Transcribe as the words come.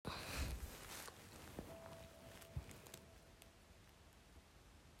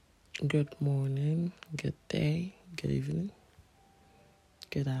Good morning, good day, good evening,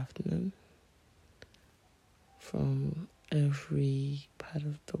 good afternoon from every part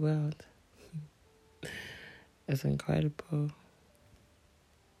of the world. It's incredible.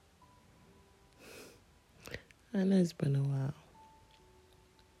 I know it's been a while.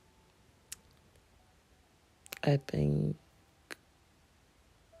 I think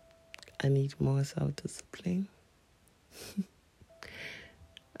I need more self-discipline.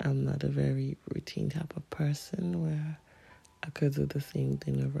 I'm not a very routine type of person where I could do the same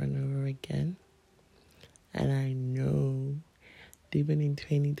thing over and over again. And I know, even in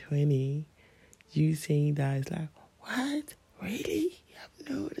 2020, you saying that is like, what? Really? You have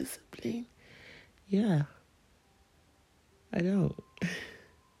no discipline? Yeah, I don't.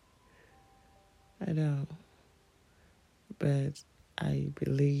 I don't. But I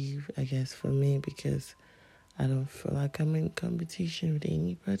believe, I guess for me, because I don't feel like I'm in competition with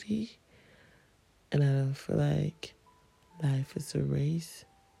anybody. And I don't feel like life is a race.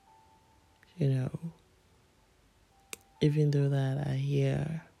 Even though that I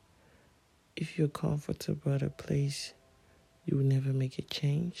hear if you're comfortable at a place, you will never make a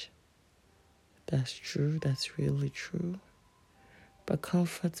change. That's true. That's really true. But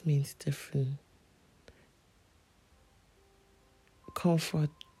comfort means different. Comfort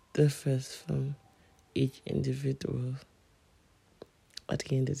differs from each individual at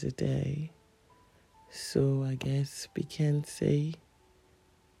the end of the day. So I guess we can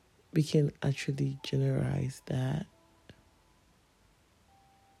actually generalize that.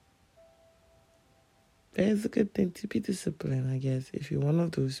 But it's a good thing to be disciplined, I guess. If you're one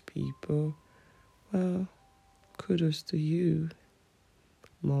of those people, well, kudos to you.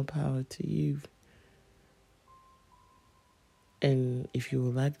 More power to you. And if you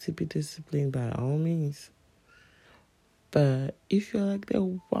would like to be disciplined, by all means. But if you're like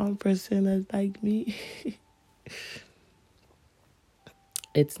the 1% that's like me,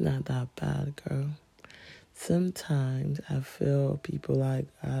 it's not that bad, girl. Sometimes I feel people like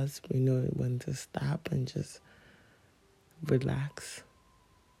us, we know when to stop and just relax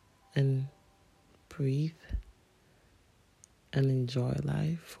and breathe and enjoy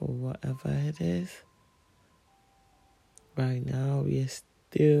life for whatever it is. Right now, we are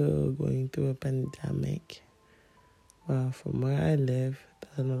still going through a pandemic. Well, from where I live,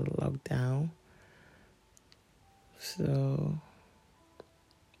 there's another lockdown. So,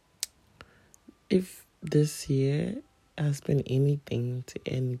 if this year has been anything to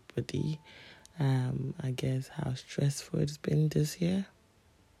anybody, I guess how stressful it's been this year.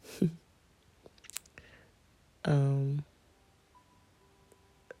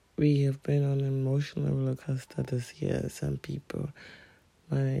 We have been on an emotional roller coaster this year. Some people,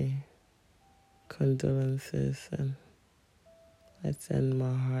 my condolences, and I send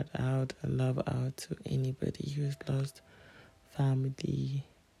my heart out and love out to anybody who's lost family,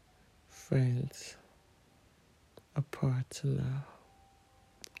 friends, a partner,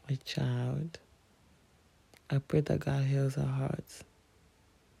 a child. I pray that God heals our hearts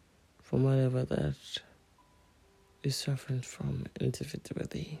from whatever that is suffering from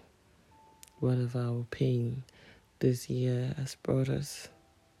individually. Whatever our pain this year has brought us,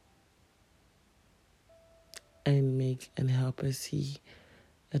 and help us see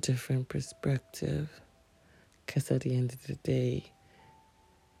a different perspective. Because at the end of the day,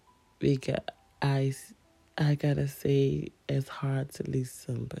 I gotta say, it's hard to lose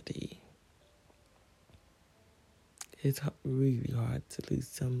somebody. It's really hard to lose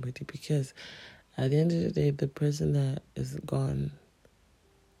somebody because at the end of the day, the person that is gone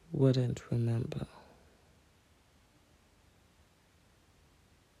wouldn't remember.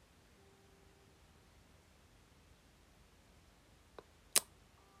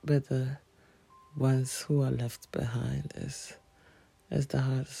 But the ones who are left behind is the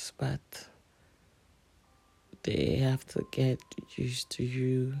hardest part. They have to get used to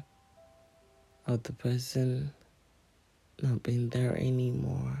you or the person not being there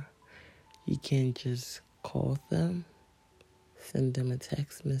anymore. You can't just call them, send them a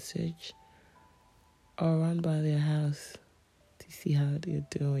text message, or run by their house to see how they're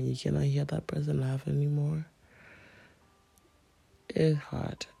doing. You cannot hear that person laugh anymore. It's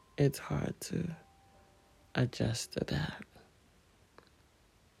hard. It's hard to adjust to that.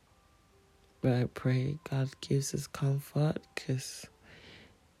 But I pray God gives us comfort because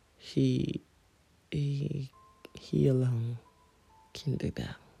He alone can do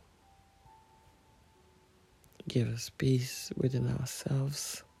that. Give us peace within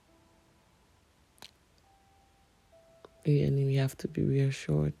ourselves. And we have to be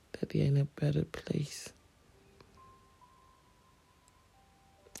reassured that we're in a better place.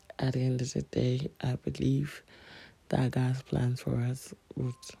 at the end of the day, I believe that God's plans for us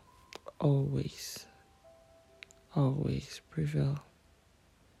would always, always prevail.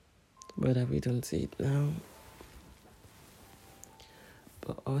 Whether we don't see it now,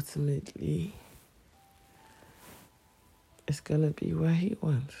 but ultimately, it's gonna be what He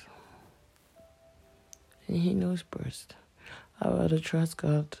wants. And He knows best. I rather trust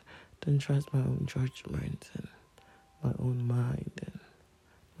God than trust my own judgment and my own mind and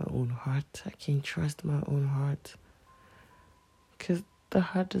my own heart. I can't trust my own heart because the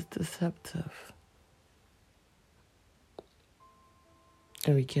heart is deceptive.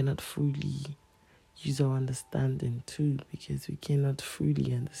 And we cannot fully use our understanding too, because we cannot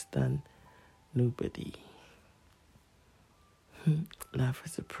fully understand nobody. Life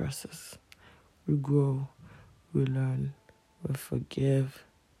is a process. We grow, we learn, we forgive,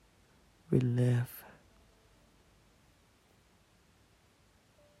 we live.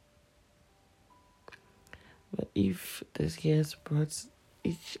 But if this year has brought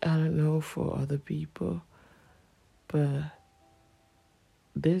I don't know for other people, but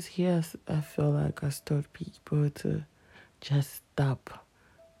this year I feel like has taught people to just stop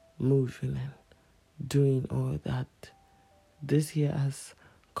moving and doing all that. This year has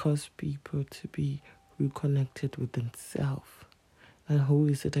caused people to be reconnected with themselves and who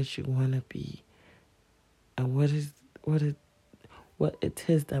is it that you want to be, and what it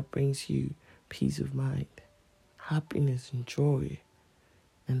is that brings you peace of mind, happiness and joy,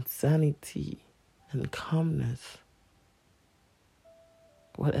 and sanity and calmness,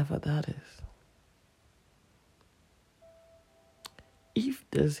 whatever that is. If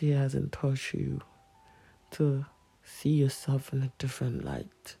this year hasn't taught you to see yourself in a different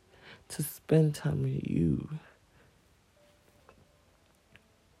light, to spend time with you,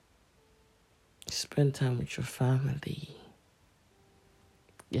 spend time with your family,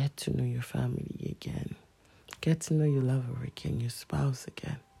 get to know your family again, get to know your lover again, your spouse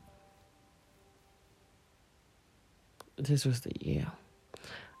again. This was the year.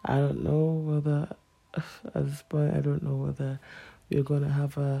 I don't know whether, at this point, I don't know whether we're going to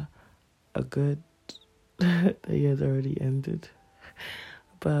have a good, the year's already ended,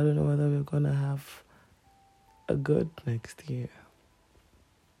 but I don't know whether we're going to have a good next year.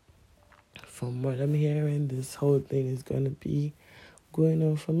 From what I'm hearing, this whole thing is going to be going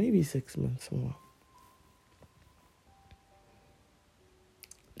on for maybe 6 months more.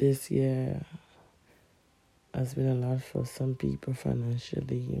 This year has been a lot for some people,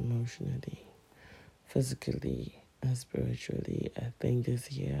 financially, emotionally, physically, and spiritually. I think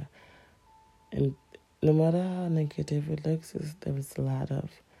this year, and no matter how negative it looks, there's a lot of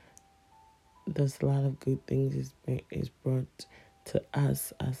good things is brought to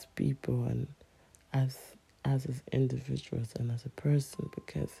us as people and as individuals and as a person,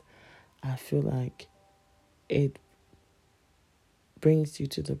 because I feel like it brings you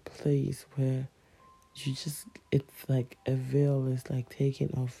to the place where it's like a veil is like taken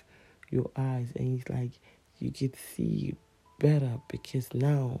off your eyes, and it's like you can see better, because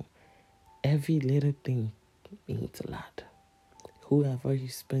now every little thing means a lot. Whoever you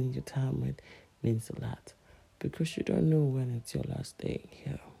spend your time with means a lot, because you don't know when it's your last day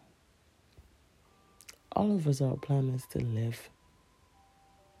here. All of us, our plan is to live,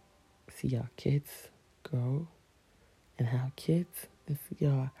 see our kids grow, and have kids, and see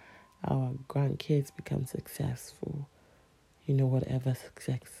our grandkids become successful. You know, whatever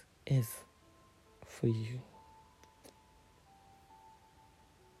success is for you.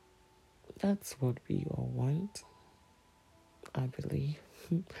 That's what we all want, I believe.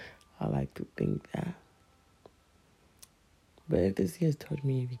 I like to think that. But if this year's taught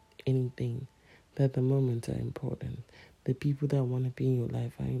me anything, that the moments are important. The people that want to be in your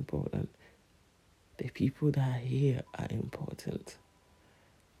life are important. The people that are here are important.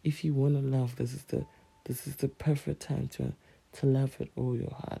 If you want to love, this is the perfect time to love with all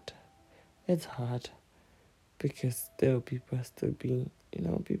your heart. It's hard because still people are still being,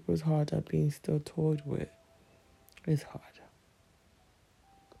 people's hearts are being still toyed with. It's hard.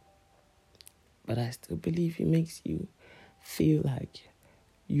 But I still believe it makes you feel like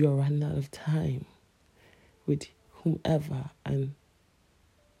you are running out of time with whomever and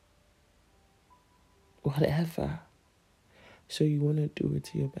whatever. So you want to do it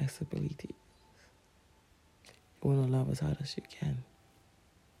to your best ability. You want to love as hard as you can.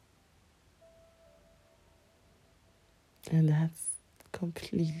 And that's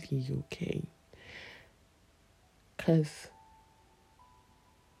completely okay. Because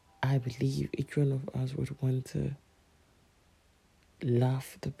I believe each one of us would want to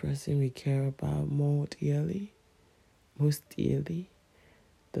love the person we care about most dearly,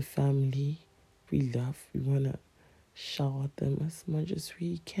 the family we love. We want to shower them as much as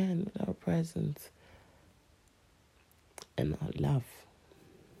we can with our presence and our love.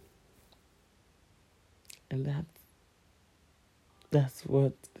 And that's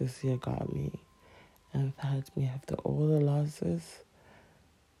what this year got me. And had me after all the losses,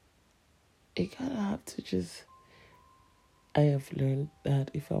 it kind of have to just, I have learned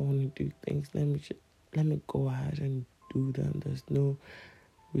that if I want to do things, let me go ahead and do them. There's no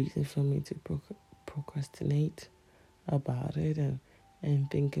reason for me to procrastinate about it and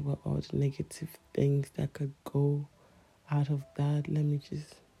think about all the negative things that could go out of that. Let me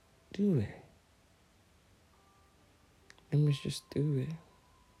just do it. Let me just do it.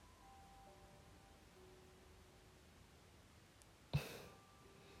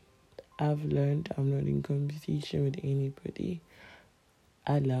 I've learned I'm not in competition with anybody.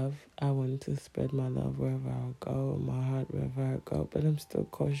 I want to spread my love wherever I go, my heart wherever I go, but I'm still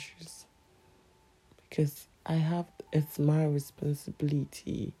cautious because it's my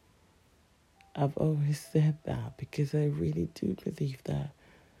responsibility. I've always said that because I really do believe that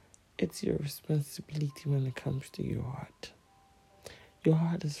it's your responsibility when it comes to your heart. Your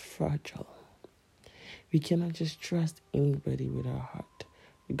heart is fragile. We cannot just trust anybody with our heart.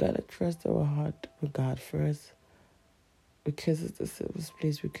 We gotta trust our heart with God first, because it's the safest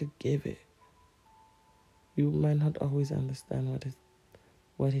place we could give it. We might not always understand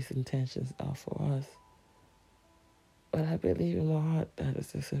what his intentions are for us, but I believe in my heart that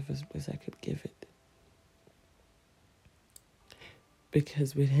it's the safest place I could give it.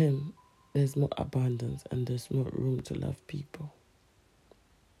 Because with him, there's more abundance and there's more room to love people,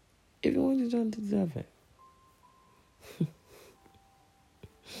 even when you don't deserve it.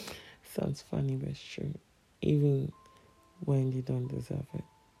 Sounds funny, but it's true. Even when you don't deserve it.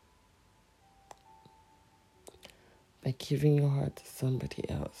 By giving your heart to somebody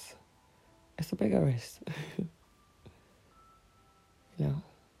else, it's a bigger risk. You know?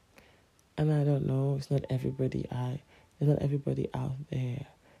 And I don't know, it's not everybody out there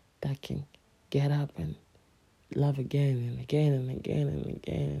that can get up and love again and again and again and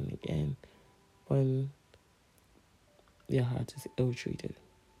again and again when their heart is ill-treated.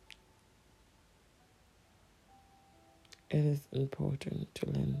 It is important to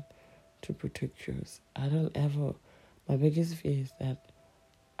learn to protect yours. My biggest fear is that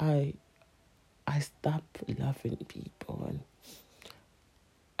I stop loving people and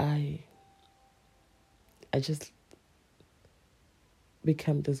I just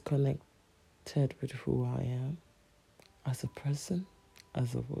become disconnected with who I am as a person,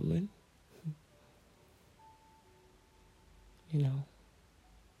 as a woman. You know.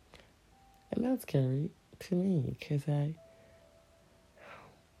 And that's scary to me because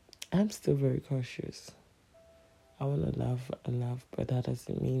I'm still very cautious. I want to love and love, but that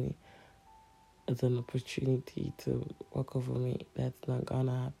doesn't mean it's an opportunity to walk over me. That's not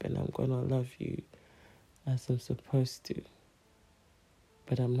gonna happen. I'm gonna love you as I'm supposed to,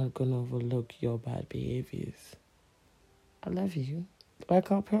 but I'm not gonna overlook your bad behaviors. I love you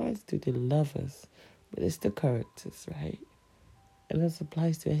like our parents do. They love us, but it's the characters, right? And this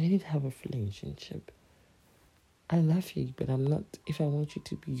applies to any type of relationship. I love you, but if I want you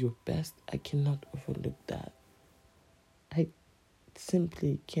to be your best, I cannot overlook that. I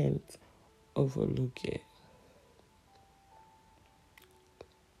simply can't overlook it.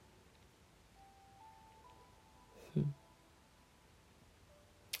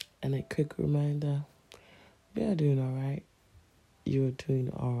 And a quick reminder, we are doing alright. You're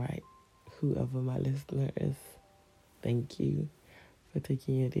doing alright. Whoever my listener is, thank you for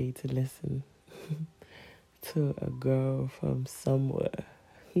taking your day to listen to a girl from somewhere.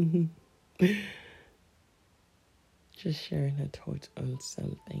 Just sharing her thoughts on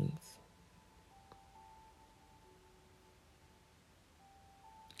some things.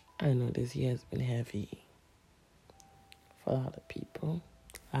 I know this year has been heavy for a lot of people.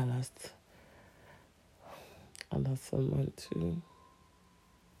 I lost someone too.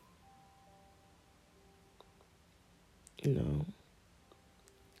 You know.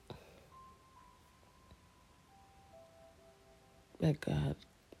 But God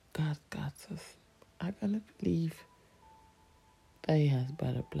got us. I cannot believe that He has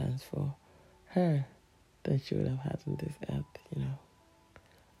better plans for her than she would have had on this earth, you know.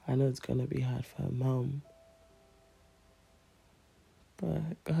 I know it's gonna be hard for her mom,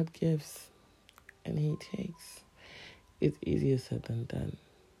 but God gives and He takes. It's easier said than done.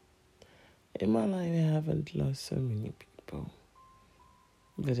 In my life, I haven't lost so many people,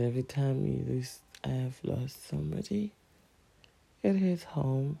 but every time I have lost somebody, it hits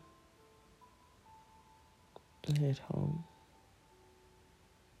home. It hit home.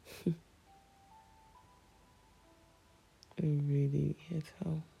 It really hit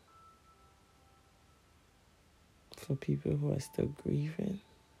home. For people who are still grieving,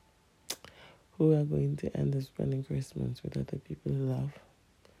 who are going to end up spending Christmas with other people you love,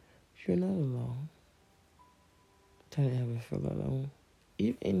 you're not alone. Don't ever feel alone.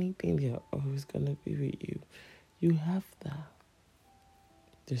 If anything, they're always going to be with you. You have that.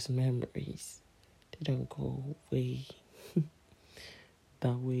 There's memories. They don't go away.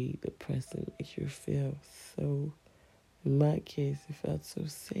 That way the person makes you feel. So in my case, it felt so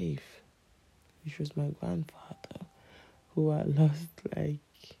safe. Which was my grandfather, who I lost like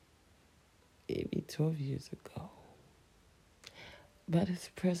maybe 12 years ago. But his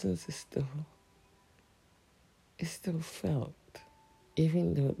presence is still felt.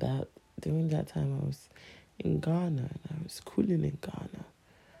 Even though that during that time I was in Ghana and I was schooling in Ghana.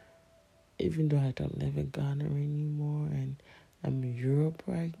 Even though I don't live in Ghana anymore and I'm in Europe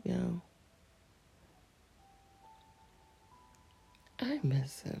right now, I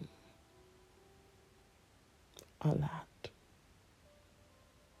miss him a lot.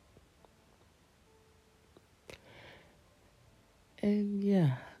 And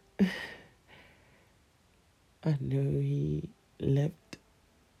yeah, I know he lived.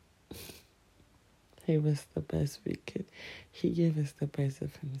 He was the best we could. He gave us the best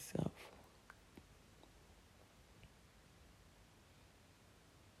of himself.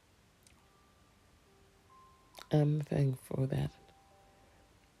 I'm thankful that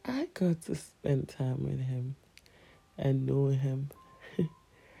I got to spend time with him and know him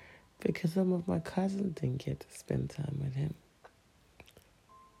because some of my cousins didn't get to spend time with him.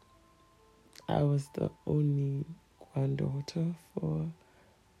 I was the only granddaughter for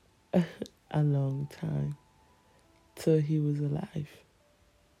a long time till he was alive.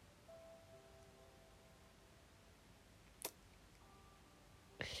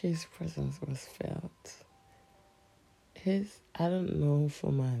 His presence was felt. I don't know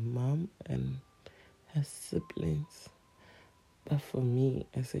for my mom and her siblings, but for me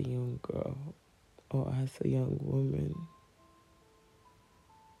as a young girl or as a young woman,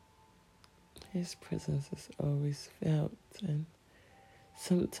 his presence is always felt. And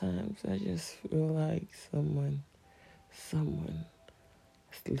sometimes I just feel like someone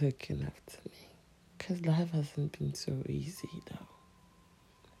is looking after me. Because life hasn't been so easy though.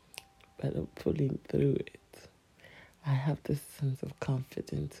 But I'm pulling through it. I have this sense of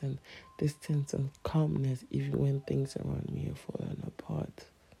confidence and this sense of calmness even when things around me are falling apart.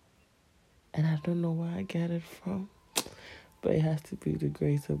 And I don't know where I get it from. But it has to be the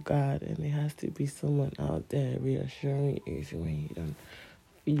grace of God, and it has to be someone out there reassuring you when you don't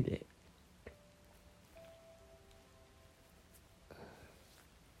feel it.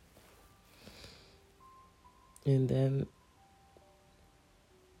 And then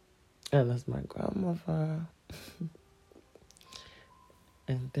I lost my grandmother.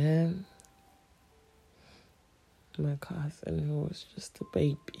 And then my cousin, who was just a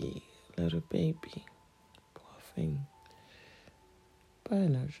baby, little baby. Poor thing. But I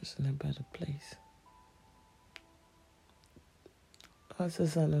know she's in a better place.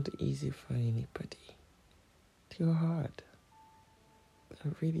 Horses are not easy for anybody. They're hard.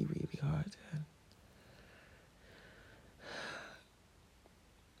 They're really, really hard.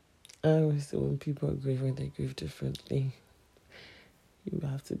 I always say when people are grieving, they grieve differently. You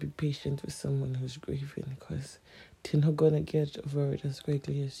have to be patient with someone who's grieving because they're not going to get over it as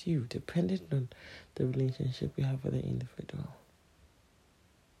quickly as you, depending on the relationship you have with the individual.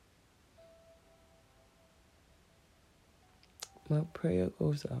 My prayer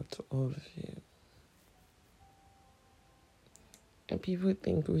goes out to all of you. And people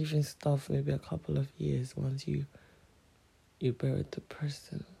think grieving stuff maybe a couple of years once you buried the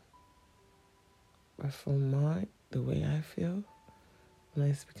person. But from the way I feel, when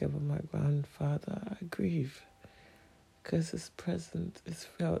I speak about my grandfather, I grieve because his presence is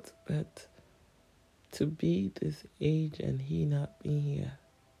felt. But to be this age and he not being here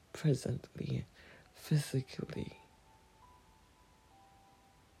presently, physically,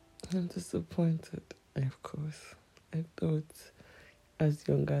 I'm disappointed, of course. I thought, as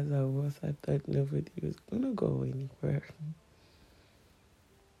young as I was, I thought nobody was going to go anywhere.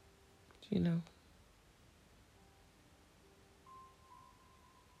 You know?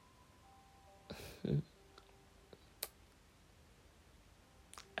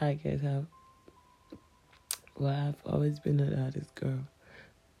 I guess I've always been a daddy's girl,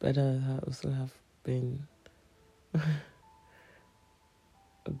 but I also have been a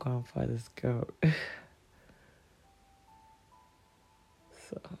grandfather's girl.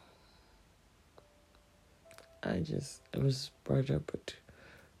 So, I was brought up with,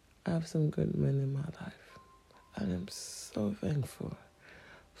 I have some good men in my life. I And I'm so thankful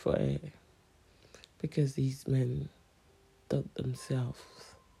for it. Because these men taught themselves,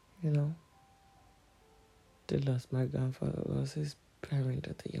 you know. They lost my grandfather, lost his parent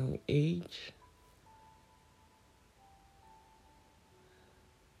at a young age.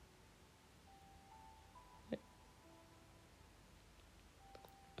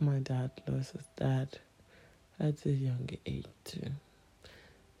 My dad lost his dad at a young age too.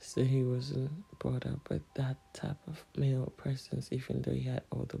 So he wasn't brought up with that type of male presence, even though he had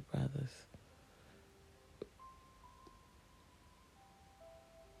older brothers.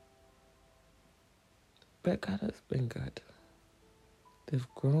 But God has been good. They've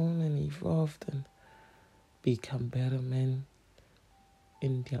grown and evolved and become better men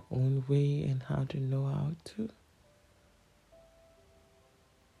in their own way and how to know how to.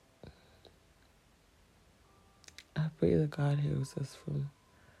 I pray that God heals us from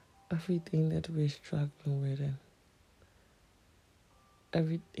everything that we're struggling with and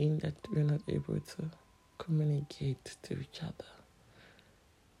everything that we're not able to communicate to each other.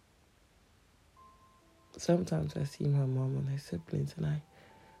 Sometimes I see my mom and my siblings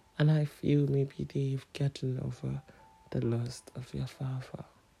and I feel maybe they've gotten over the loss of their father,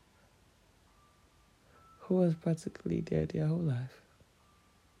 who was practically there their whole life.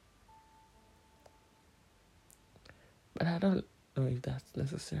 But I don't know if that's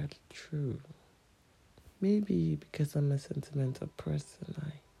necessarily true. Maybe because I'm a sentimental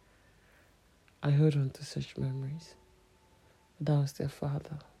person, I hold on to such memories. That was their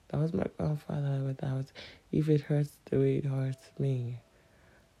father. That was my grandfather. But that was, if it hurts the way it hurts me,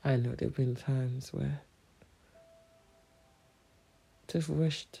 I know there've been times where just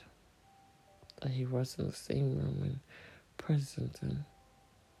wished that he was in the same room and present and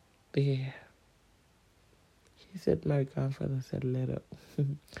there. He said my grandfather said little,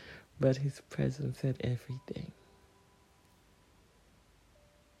 but his presence said everything.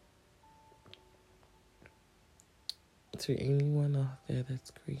 To anyone out there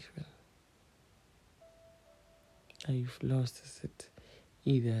that's grieving, that you've lost, is it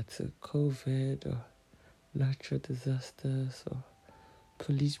either to COVID or natural disasters or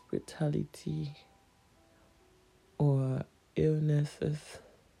police brutality or illnesses,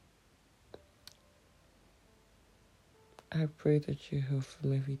 I pray that you heal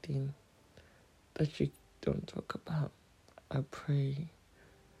from everything that you don't talk about. I pray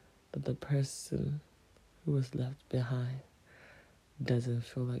that the person who was left behind doesn't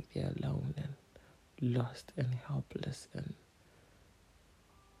feel like they're alone and lost and helpless and,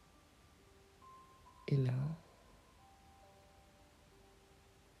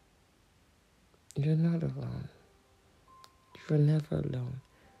 you're not alone. You're never alone.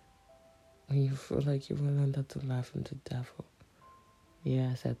 When you feel like you will under to lie from the devil.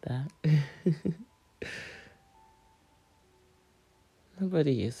 Yeah, I said that.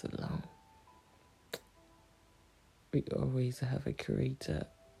 Nobody is alone. We always have a creator.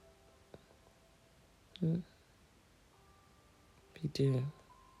 We do.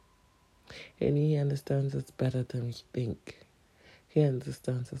 And he understands us better than we think. He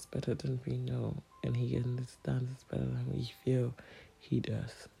understands us better than we know. And he understands us better than we feel he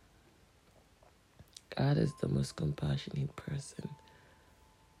does. God is the most compassionate person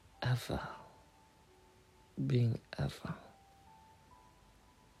ever. Being ever.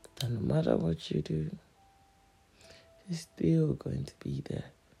 And no matter what you do, he's still going to be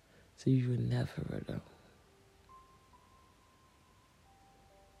there. So you will never alone.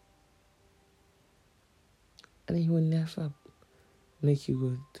 And he will never make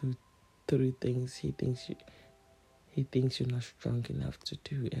you go through things he thinks you're not strong enough to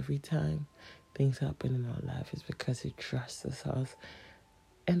do. Every time things happen in our life, it's because he trusts us.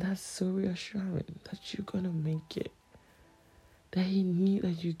 And that's so reassuring that you're going to make it. That he knew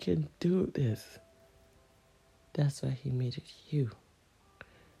that you can do this. That's why he made it you.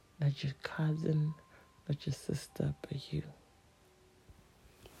 Not your cousin, not your sister, but you.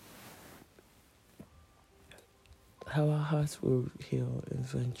 How our hearts will heal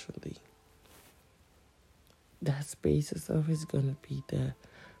eventually. That space is always going to be there.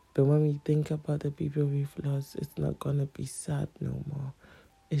 But when we think about the people we've lost, it's not going to be sad no more.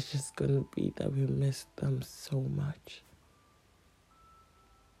 It's just going to be that we miss them so much.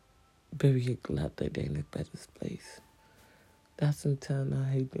 But we're glad that they're in a better place. That's internal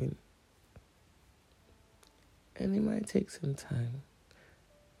healing. And it might take some time.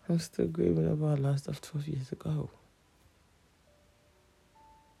 I'm still grieving about the loss of 12 years ago.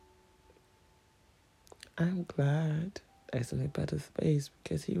 I'm glad that's in a better space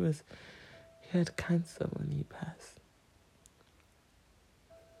because he had cancer when he passed.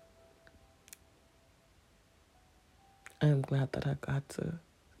 I am glad that I got to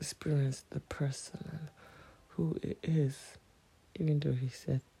experience the person and who it is, even though he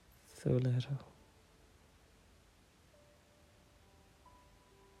said so little.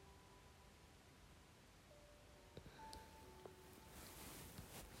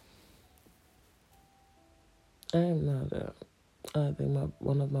 I am not I think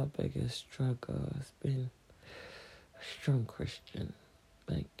one of my biggest struggles has been a strong Christian,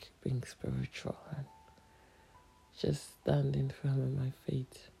 like being spiritual and just standing firm in my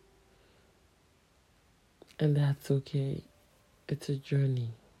faith. And that's okay. It's a journey,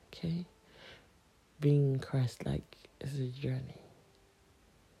 okay? Being Christ-like is a journey.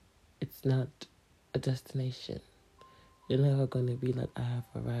 It's not a destination. You're never going to be like, I have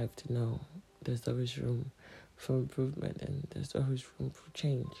arrived. No, there's always room for improvement and there's always room for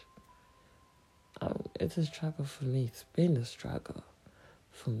change. It's a struggle for me. It's been a struggle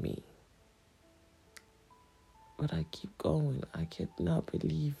for me. But I keep going. I cannot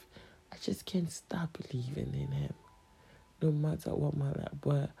believe. I just can't stop believing in him. No matter what my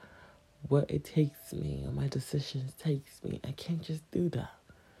life, what it takes me or my decisions takes me, I can't just do that.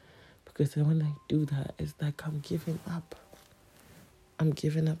 Because when I do that, it's like I'm giving up. I'm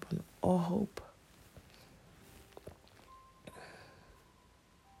giving up on all hope.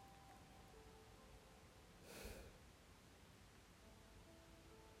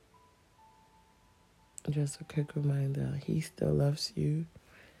 Just a quick reminder, he still loves you.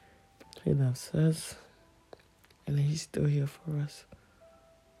 He loves us. And he's still here for us.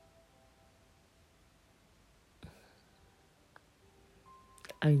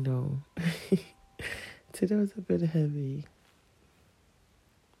 I know. Today was a bit heavy.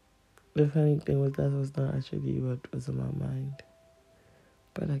 The funny thing was that was not actually what was on my mind.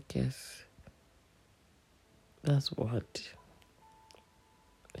 But I guess that's what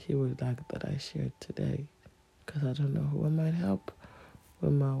he would like that I shared today. Because I don't know who I might help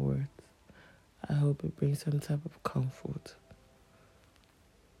with my words. I hope it brings some type of comfort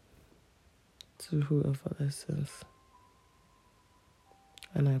to whoever listens.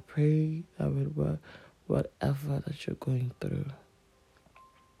 And I pray that with whatever that you're going through,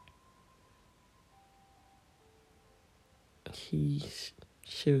 he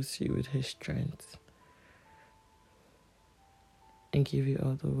shows you with his strength and give you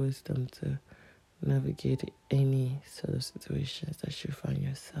all the wisdom to navigate any sort of situations that you find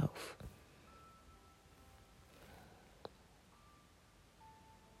yourself.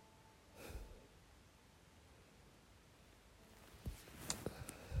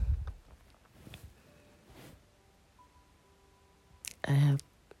 I have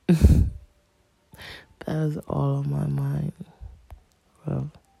that is all on my mind.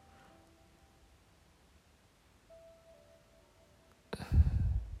 Well,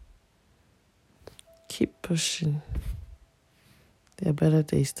 keep pushing. There are better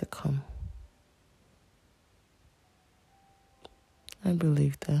days to come. I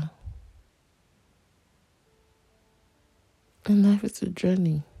believe that. And life is a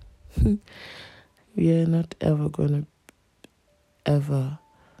journey. We are not ever going to ever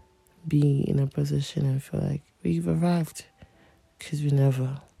be in a position and feel like we've arrived, because we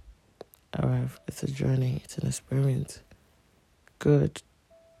never arrive. It's a journey. It's an experience. Good,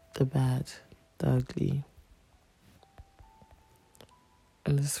 the bad, the ugly,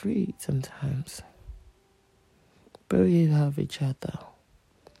 and the sweet sometimes. But you have each other.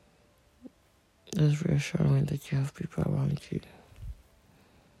 It's reassuring that you have people around you.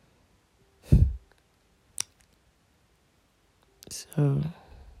 So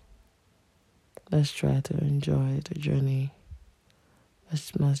let's try to enjoy the journey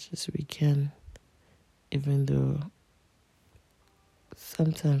as much as we can, even though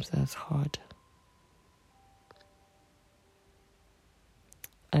sometimes that's hard.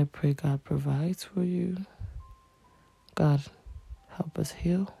 I pray God provides for you. God help us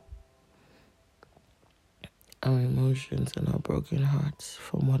heal our emotions and our broken hearts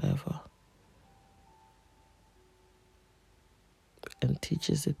from whatever. And teach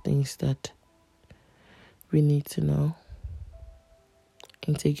us the things that we need to know.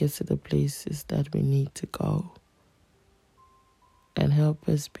 And take us to the places that we need to go. And help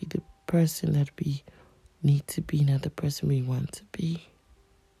us be the person that we need to be, not the person we want to be.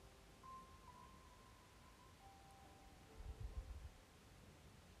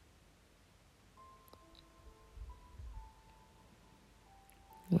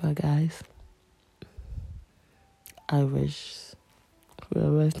 Well, guys, I wish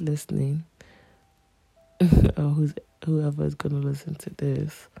whoever's listening or whoever's going to listen to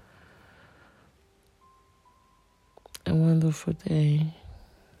this a wonderful day.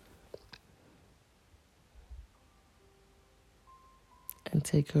 and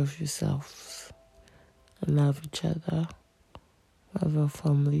take care of yourselves. Love each other. Love our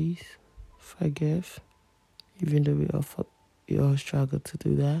families. Forgive. Even though we all struggle to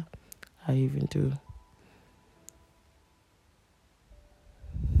do that. I even do.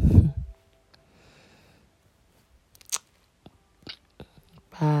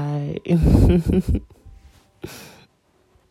 Bye.